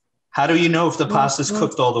 How do you know if the pasta's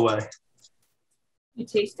cooked all the way? You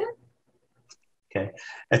taste it? Okay.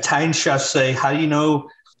 Italian chefs say, how do you know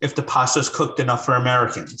if the pasta's cooked enough for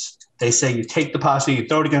Americans? They say you take the pasta, you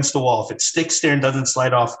throw it against the wall. If it sticks there and doesn't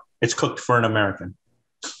slide off, it's cooked for an American.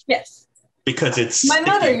 Yes. Because it's my sticky.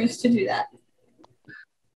 mother used to do that.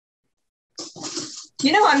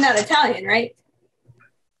 You know I'm not Italian, right?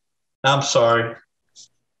 I'm sorry.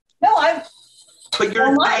 No, I'm. But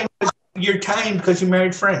you're Italian because you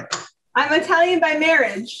married Frank. I'm Italian by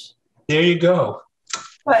marriage. There you go.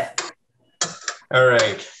 But. All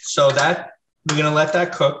right. So that we're gonna let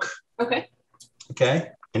that cook. Okay. Okay.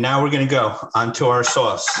 And now we're gonna go onto our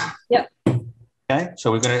sauce. Yep. Okay.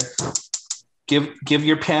 So we're gonna give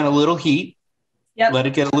your pan a little heat. Yep. Let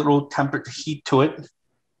it get a little heat to it.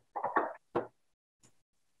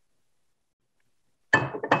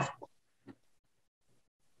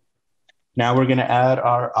 Now we're going to add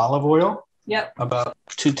our olive oil. Yep. About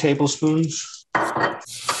 2 tablespoons.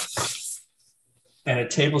 And a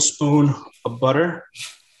tablespoon of butter.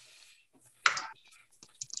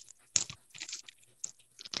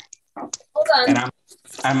 Hold on. And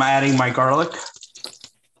I'm adding my garlic.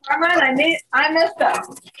 Armand, I messed up.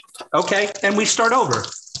 Okay, then we start over.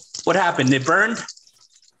 What happened? It burned?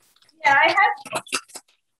 Yeah, I had.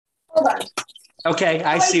 Hold on. Okay,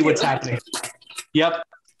 I see what's happening. Yep.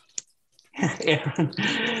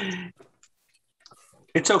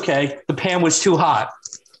 It's okay. The pan was too hot.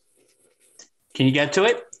 Can you get to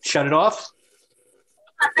it? Shut it off?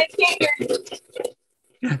 I can't hear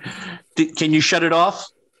you. Can you shut it off?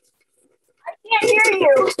 I can't hear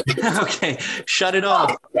you. Okay, shut it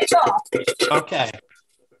off. It's off. Okay.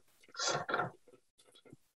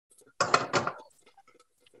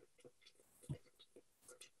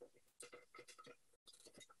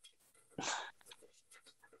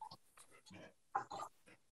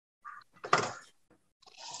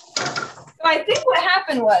 So I think what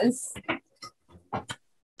happened was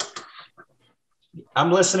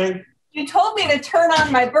I'm listening. you told me to turn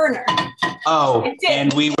on my burner. Oh,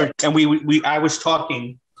 and I was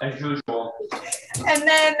talking as usual. And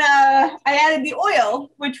then I added the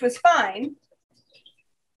oil, which was fine.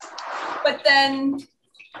 But then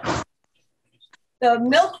the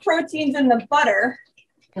milk proteins and the butter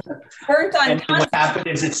burnt on. And what happened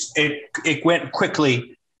is it went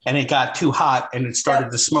quickly and it got too hot and it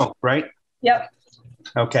started to smoke, right? Yep.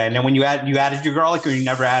 Okay, and then when you added your garlic, or you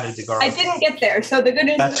never added the garlic? I didn't get there. So the good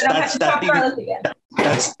news is I don't have to chop garlic again.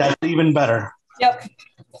 That's even better. Yep.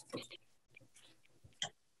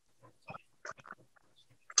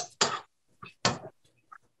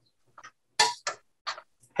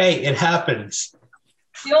 Hey, it happens.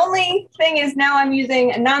 The only thing is now I'm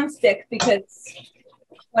using a nonstick because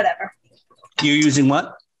whatever. You're using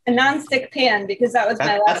what? A nonstick pan because that was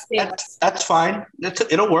my last sandwich. That's fine.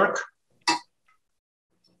 It'll work.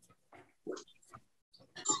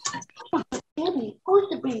 Baby, who's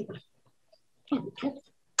the baby?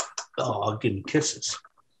 Oh, I'll give him kisses.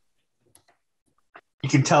 You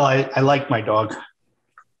can tell I like my dog.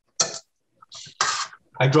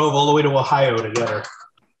 I drove all the way to Ohio to get her.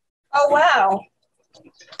 Oh, wow.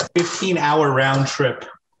 15-hour round trip.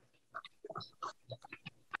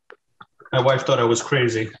 My wife thought I was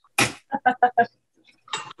crazy.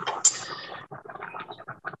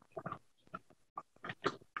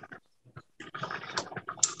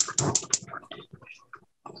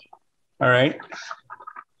 All right.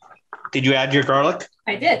 Did you add your garlic?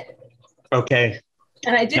 I did. Okay.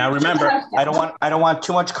 And I did. Now remember, I don't want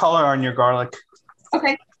too much color on your garlic.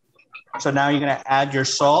 Okay. So now you're going to add your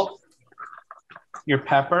salt, your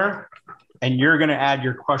pepper, and you're going to add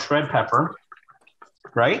your crushed red pepper,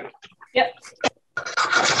 right? Yep.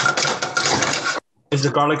 Is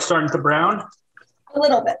the garlic starting to brown? A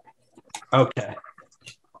little bit. Okay.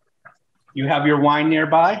 You have your wine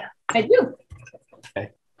nearby? I do.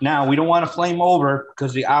 Okay. Now, we don't want to flame over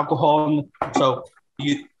because the alcohol, so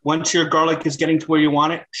once your garlic is getting to where you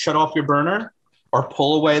want it, shut off your burner or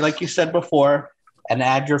pull away like you said before and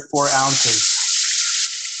add your 4 ounces.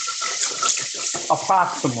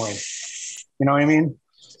 Approximately. You know what I mean?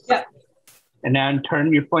 Yeah. And then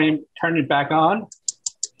turn it back on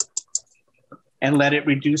and let it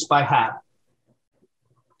reduce by half.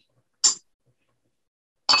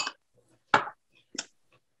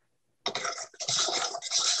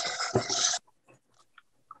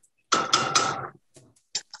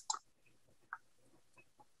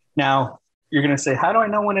 Now, you're going to say, how do I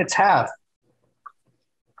know when it's half?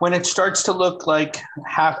 When it starts to look like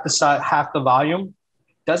half the size, half the volume,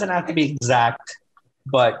 doesn't have to be exact,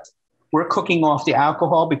 but we're cooking off the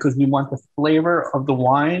alcohol because we want the flavor of the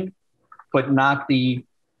wine, but not the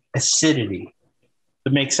acidity.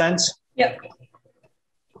 That makes sense? Yep.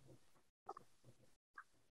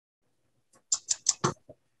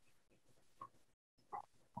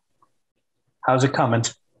 How's it coming?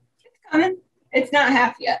 It's coming. It's not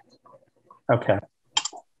half yet. Okay.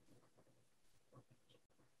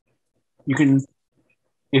 You can,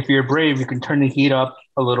 if you're brave, you can turn the heat up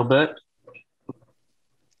a little bit.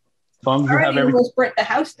 As long as you have Already everything. almost burnt the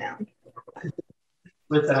house down.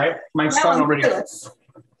 Listen, my Now son I'm already fearless.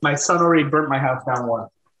 burnt my house down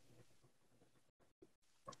once.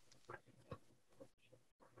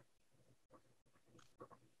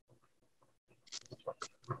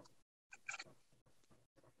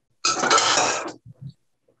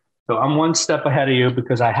 So I'm one step ahead of you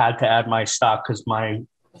because I had to add my stock because my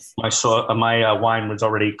wine was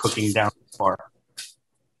already cooking down far.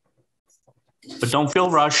 But don't feel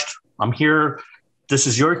rushed. I'm here. This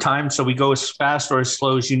is your time, so we go as fast or as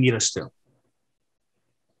slow as you need us to.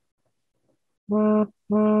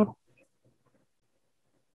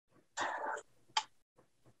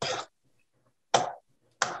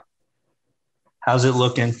 How's it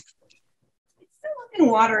looking? It's still looking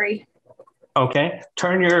watery. Okay.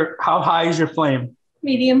 How high is your flame?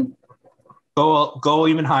 Medium. Go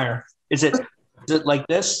even higher. Is it like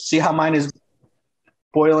this? See how mine is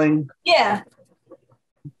boiling? Yeah.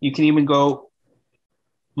 You can even go,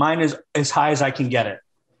 mine is as high as I can get it.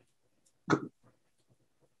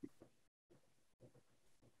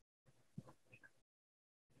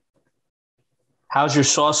 How's your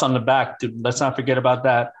sauce on the back? Dude, let's not forget about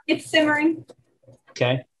that. It's simmering.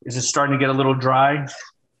 Okay. Is it starting to get a little dry?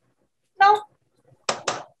 No.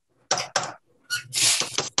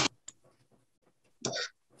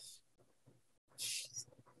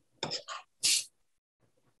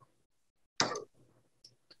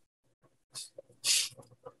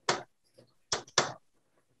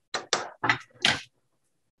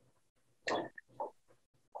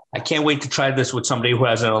 I can't wait to try this with somebody who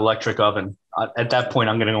has an electric oven. At that point,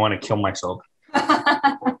 I'm going to want to kill myself.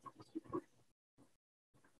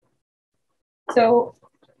 So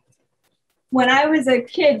when I was a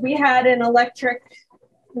kid, we had an electric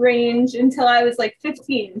range until I was like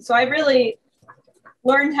 15. So I really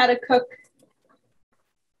learned how to cook.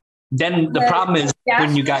 Then the problem is gas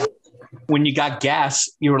when you got gas,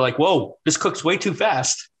 you were like, whoa, this cooks way too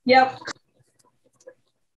fast. Yep.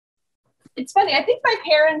 It's funny. I think my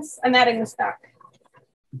parents, I'm adding the stock.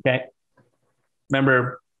 Okay.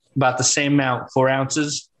 Remember about the same amount, 4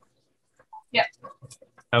 ounces? Yep.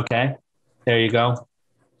 Okay. There you go.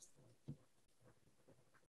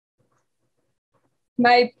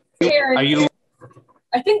 My parents,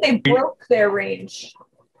 I think they broke their range.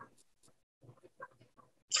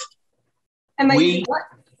 Am I using what?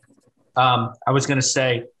 I was going to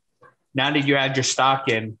say, now that you add your stock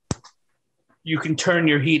in, you can turn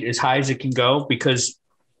your heat as high as it can go because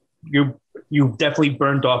you definitely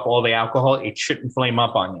burned off all the alcohol. It shouldn't flame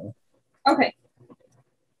up on you. Okay.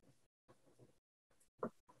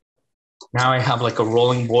 Now I have like a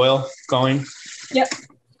rolling boil going. Yep.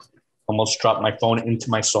 Almost dropped my phone into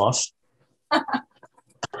my sauce.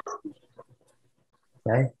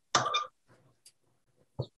 Okay.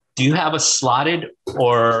 Do you have a slotted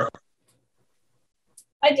or?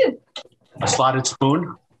 I do. A slotted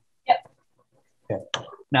spoon? Yep. Okay.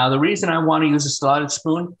 Now, the reason I want to use a slotted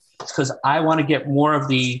spoon is because I want to get more of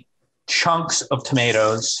the chunks of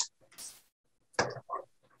tomatoes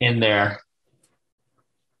in there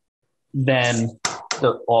than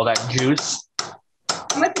all that juice.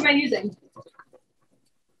 How much am I using?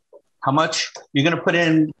 How much? You're going to put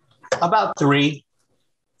in about 3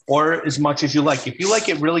 or as much as you like. If you like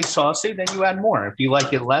it really saucy, then you add more. If you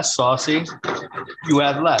like it less saucy, you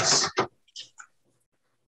add less.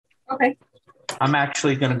 Okay. I'm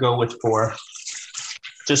actually going to go with 4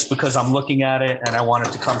 just because I'm looking at it and I want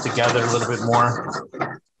it to come together a little bit more.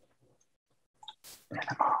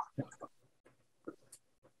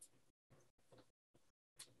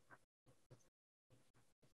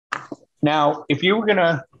 Now, if you were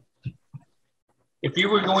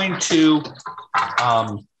going to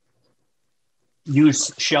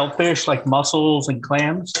use shellfish like mussels and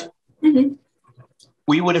clams, Mm-hmm.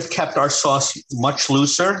 we would have kept our sauce much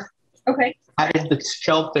looser. Okay. Added the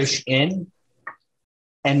shellfish in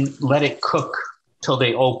and let it cook till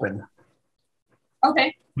they open.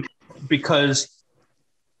 Okay. Because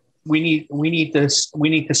we need to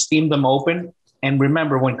steam them open. And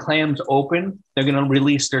remember, when clams open, they're going to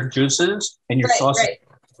release their juices, and your sauce. Right.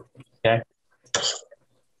 Okay.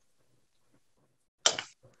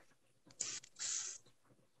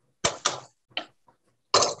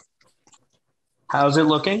 How's it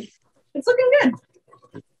looking? It's looking good.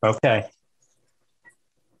 Okay.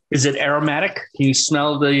 Is it aromatic? Can you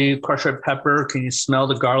smell the crushed red pepper? Can you smell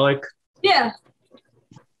the garlic? Yeah.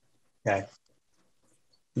 Okay.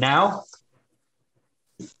 Now,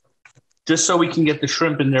 just so we can get the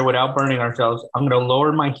shrimp in there without burning ourselves, I'm going to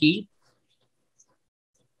lower my heat.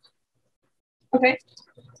 Okay.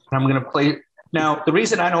 And I'm going to play. Now, the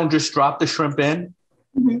reason I don't just drop the shrimp in,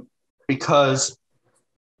 because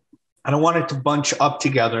I don't want it to bunch up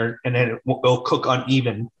together and then it'll cook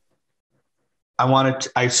uneven.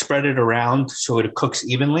 I spread it around so it cooks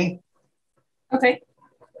evenly. Okay.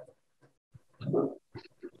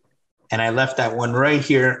 And I left that one right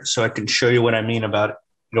here so I can show you what I mean about it.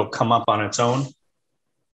 It'll come up on its own.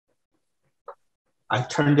 I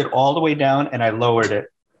turned it all the way down and I lowered it.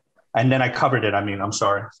 And then I covered it. I'm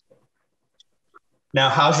sorry. Now,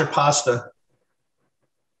 how's your pasta?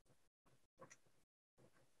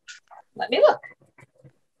 Let me look.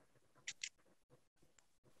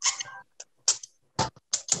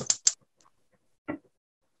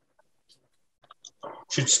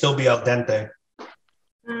 Should still be al dente.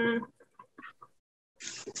 Can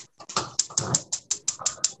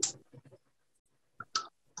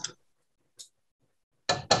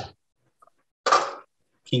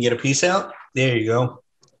you get a piece out? There you go.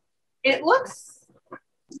 It looks.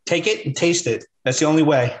 Take it and taste it. That's the only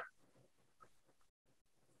way.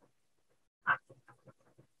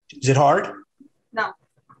 Is it hard? No.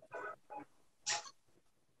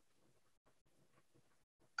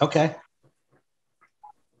 Okay.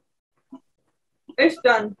 It's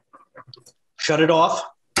done. Shut it off.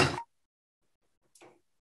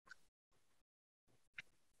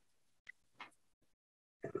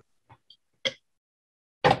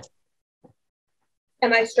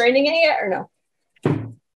 Am I straining it yet or no?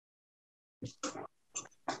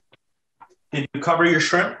 Did you cover your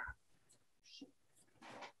shrimp?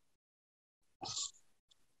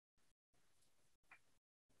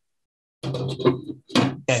 Okay.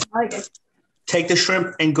 I like it. Take the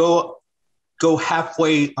shrimp and go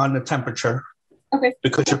halfway on the temperature. Okay.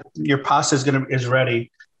 Because your pasta is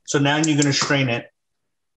ready. So now you're gonna strain it.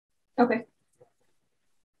 Okay.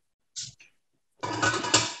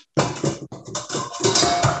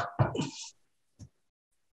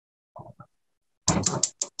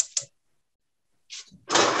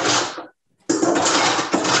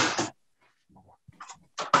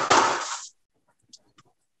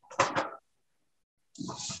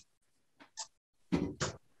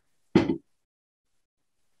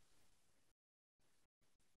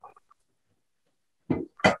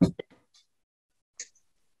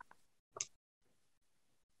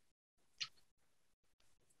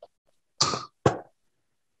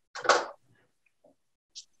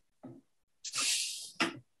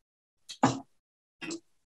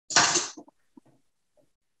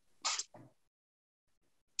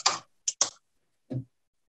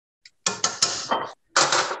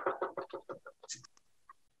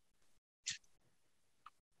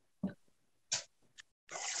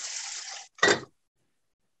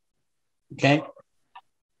 Okay.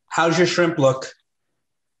 How's your shrimp look?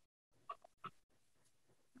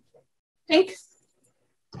 Pink.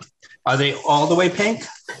 Are they all the way pink?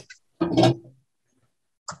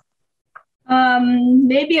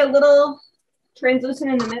 Maybe a little translucent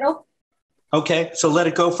in the middle. Okay, so let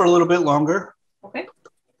it go for a little bit longer. Okay.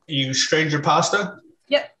 You strained your pasta?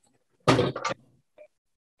 Yep.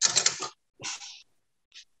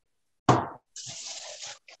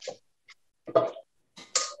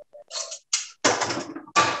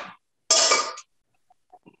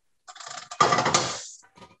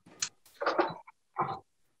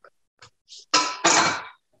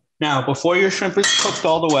 Now, before your shrimp is cooked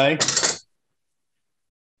all the way,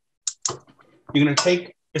 you're going to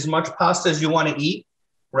take as much pasta as you want to eat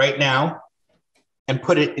right now and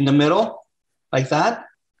put it in the middle like that.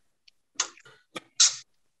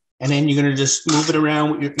 And then you're going to just move it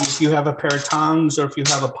around. If you have a pair of tongs or if you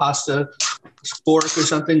have a pasta fork or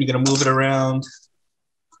something, you're going to move it around.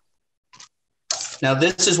 Now,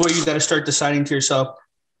 this is where you got to start deciding to yourself,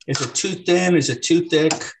 is it too thin? Is it too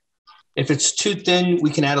thick? If it's too thin, we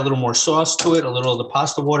can add a little more sauce to it, a little of the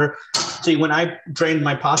pasta water. See, when I drained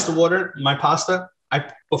my pasta,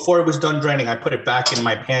 before it was done draining, I put it back in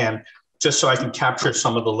my pan just so I can capture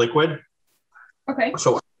some of the liquid. Okay.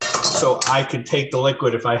 So I could take the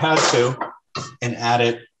liquid if I had to and add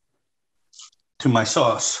it to my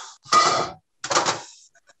sauce.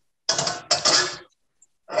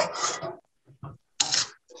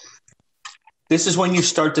 This is when you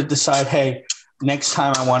start to decide, hey, next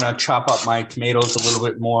time I want to chop up my tomatoes a little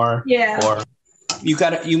bit more. Yeah. Or you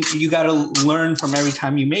gotta learn from every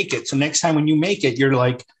time you make it. So next time when you make it, you're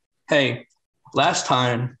like, hey, last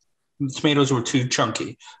time the tomatoes were too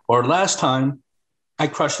chunky. Or last time, I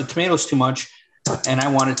crushed the tomatoes too much, and I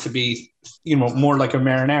want it to be, more like a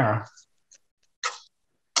marinara.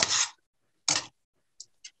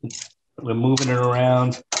 We're moving it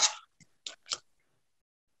around.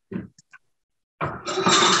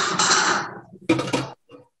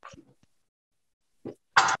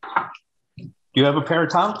 Do you have a pair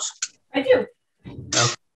of tongs? I do.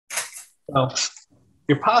 Okay. So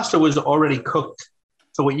your pasta was already cooked.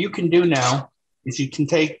 So what you can do now is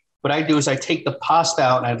what I do is I take the pasta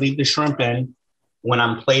out and I leave the shrimp in when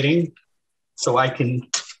I'm plating. So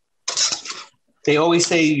they always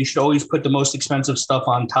say you should always put the most expensive stuff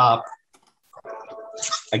on top.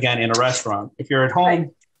 Again, in a restaurant. If you're at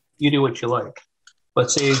home, you do what you like. But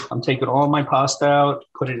say I'm taking all my pasta out,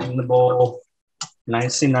 put it in the bowl,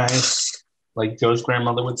 nice and nice, like Joe's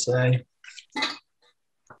grandmother would say.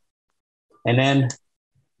 And then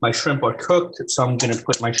my shrimp are cooked, so I'm going to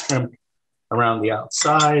put my shrimp around the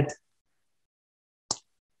outside.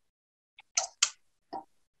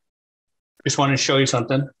 Just wanted to show you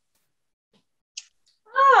something.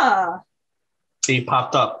 See, it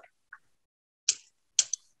popped up.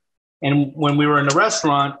 And when we were in the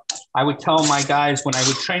restaurant, I would tell my guys when I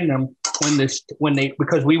would train them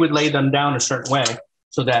because we would lay them down a certain way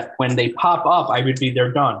so that when they pop up, I would be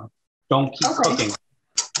they're done. Don't keep cooking.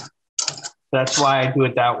 That's why I do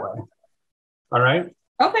it that way. All right.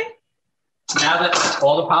 Okay. Now that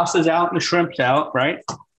all the pasta's out and the shrimp's out, right?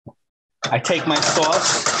 I take my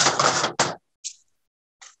sauce,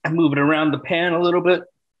 I move it around the pan a little bit.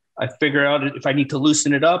 I figure out if I need to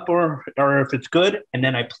loosen it up or if it's good, and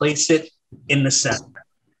then I place it in the center.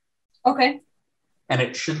 Okay. And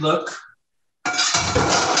it should look.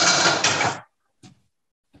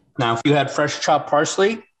 Now, if you had fresh chopped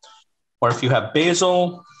parsley, or if you have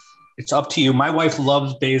basil, it's up to you. My wife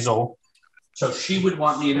loves basil, so she would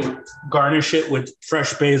want me to garnish it with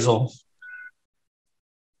fresh basil.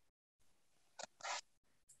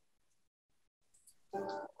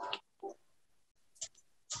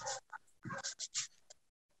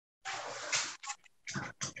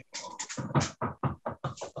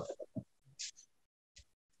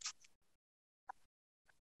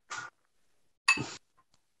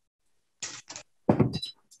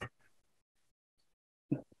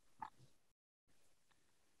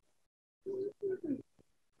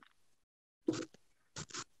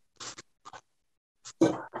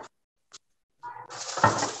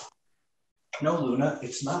 No, Luna,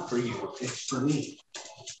 it's not for you. It's for me.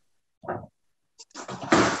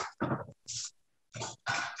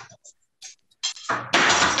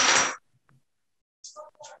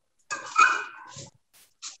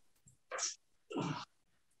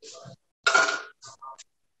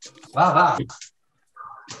 Wow.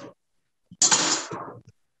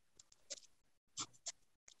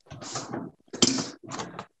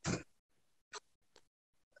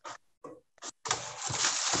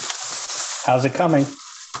 How's it coming?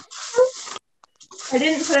 I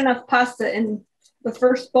didn't put enough pasta in the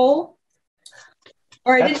first bowl,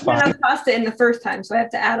 or I didn't put enough pasta in the first time, so I have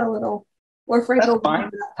to add a little. Or if I go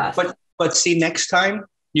enough pasta. But see, next time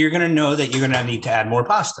you're gonna know that you're gonna need to add more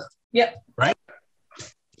pasta. Yep. Right.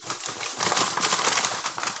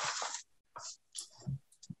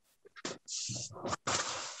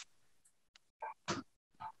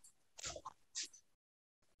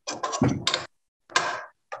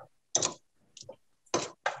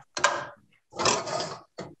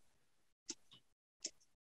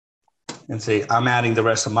 And see, I'm adding the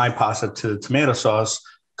rest of my pasta to the tomato sauce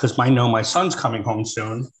because I know my son's coming home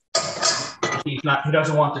soon. He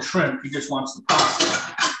doesn't want the shrimp. He just wants the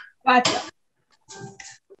pasta. Gotcha.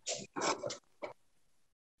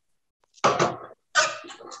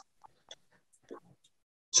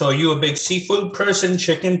 So are you a big seafood person,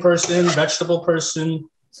 chicken person, vegetable person?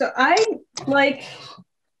 So I like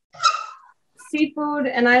seafood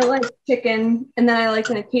and I like chicken, and then I like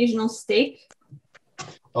an occasional steak.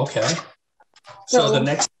 Okay. So the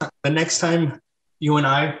next time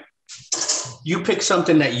you pick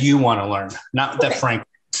something that you want to learn, not that Frank.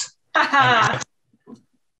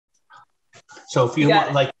 So if you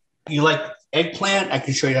like eggplant, I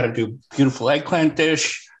can show you how to do beautiful eggplant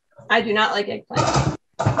dish. I do not like eggplant.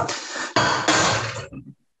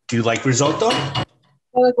 Do you like risotto? I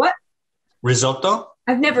like what? Risotto?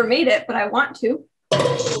 I've never made it, but I want to.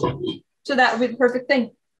 So that would be the perfect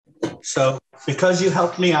thing. So because you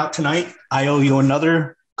helped me out tonight, I owe you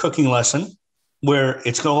another cooking lesson where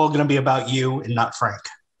it's all going to be about you and not Frank.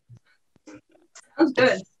 Sounds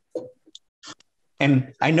good.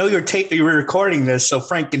 And I know you're recording this so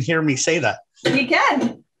Frank can hear me say that. He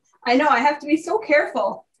can. I know. I have to be so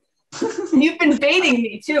careful. You've been baiting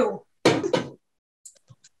me too.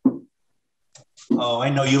 Oh, I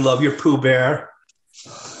know you love your Pooh Bear.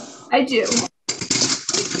 I do.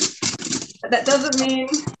 But that doesn't mean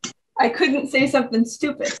I couldn't say something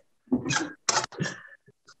stupid.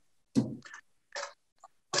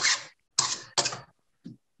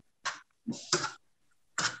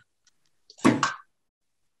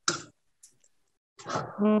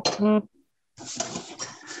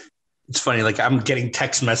 It's funny, like I'm getting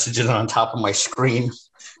text messages on top of my screen.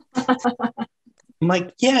 I'm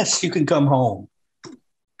like, yes, you can come home.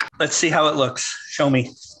 Let's see how it looks. Show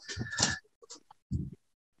me.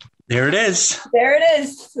 There it is. There it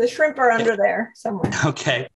is. The shrimp are under there somewhere. Okay.